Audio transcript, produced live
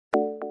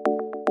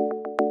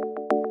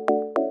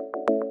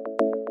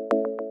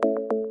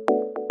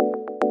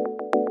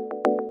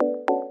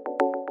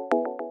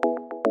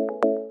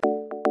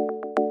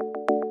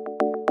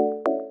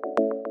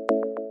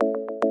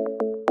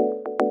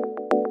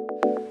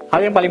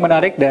Hal yang paling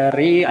menarik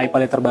dari eye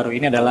palette terbaru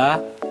ini adalah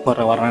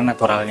warna-warna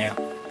naturalnya.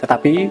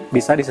 Tetapi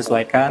bisa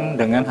disesuaikan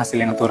dengan hasil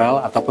yang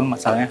natural ataupun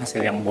misalnya hasil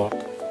yang bold.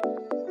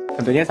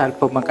 Tentunya saat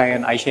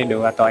pemakaian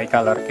eyeshadow atau eye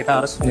color, kita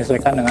harus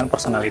menyesuaikan dengan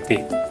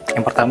personality.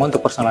 Yang pertama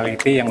untuk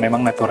personality yang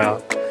memang natural.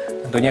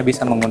 Tentunya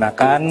bisa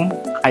menggunakan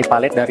eye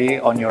palette dari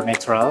On Your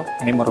Natural.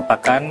 Ini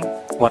merupakan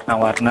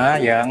warna-warna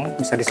yang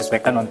bisa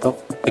disesuaikan untuk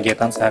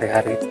kegiatan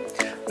sehari-hari.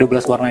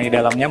 12 warna di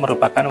dalamnya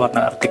merupakan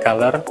warna earthy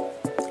color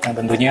yang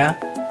tentunya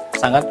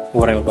sangat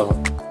wearable.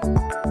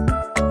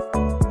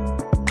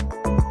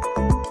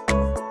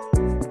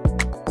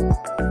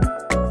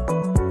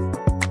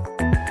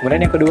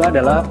 Kemudian yang kedua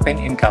adalah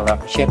paint in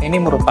color. Shade ini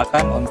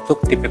merupakan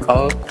untuk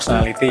typical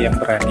personality yang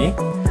berani.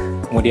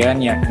 Kemudian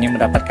yang ingin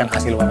mendapatkan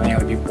hasil warna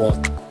yang lebih bold,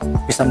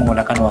 bisa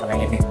menggunakan warna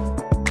ini.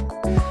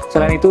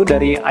 Selain itu,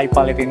 dari eye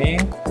palette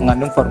ini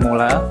mengandung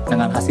formula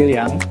dengan hasil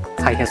yang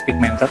highest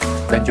pigmented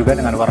dan juga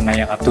dengan warna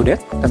yang up to date.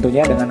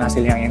 Tentunya dengan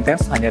hasil yang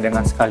intens, hanya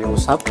dengan sekali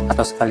usap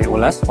atau sekali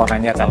ulas,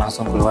 warnanya akan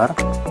langsung keluar.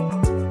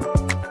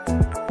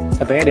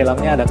 Tentunya di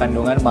dalamnya ada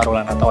kandungan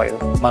marulanat oil.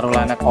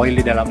 Marulanat oil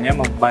di dalamnya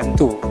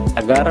membantu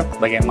agar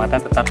bagian mata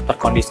tetap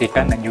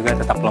terkondisikan dan juga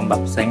tetap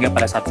lembab, sehingga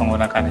pada saat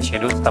menggunakan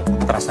eyeshadow tetap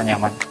terasa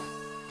nyaman.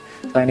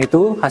 Selain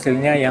itu,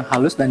 hasilnya yang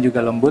halus dan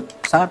juga lembut,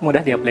 sangat mudah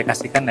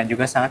diaplikasikan dan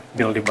juga sangat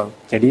buildable.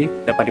 Jadi,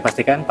 dapat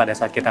dipastikan pada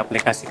saat kita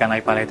aplikasikan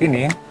eye palette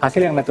ini,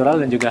 hasil yang natural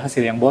dan juga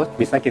hasil yang bold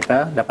bisa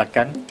kita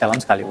dapatkan dalam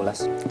sekali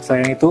ulas.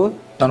 Selain itu,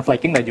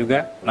 non-flaking dan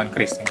juga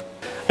non-creasing.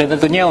 Dan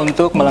tentunya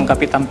untuk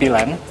melengkapi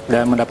tampilan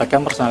dan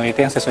mendapatkan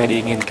personality yang sesuai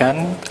diinginkan,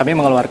 kami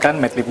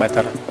mengeluarkan matte lip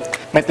butter.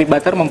 Matte lip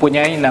butter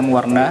mempunyai 6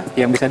 warna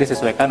yang bisa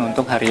disesuaikan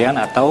untuk harian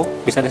atau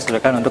bisa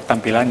disesuaikan untuk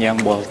tampilan yang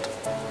bold.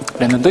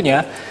 Dan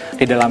tentunya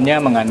di dalamnya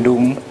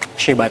mengandung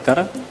shea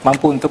butter,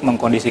 mampu untuk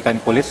mengkondisikan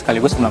kulit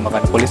sekaligus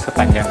melembabkan kulit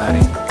sepanjang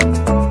hari.